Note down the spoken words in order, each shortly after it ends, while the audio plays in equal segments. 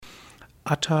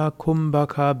Atta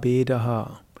Kumbhaka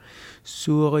Bedaha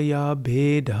Surya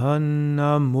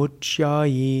Bedhana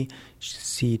Muchyayi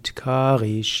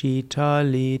Sitkari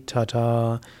Shitali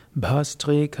Tata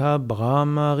Bhastrika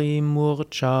Brahmari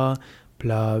Murcha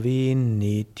Plavi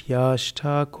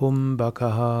Nityashta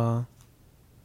Kumbhakaha.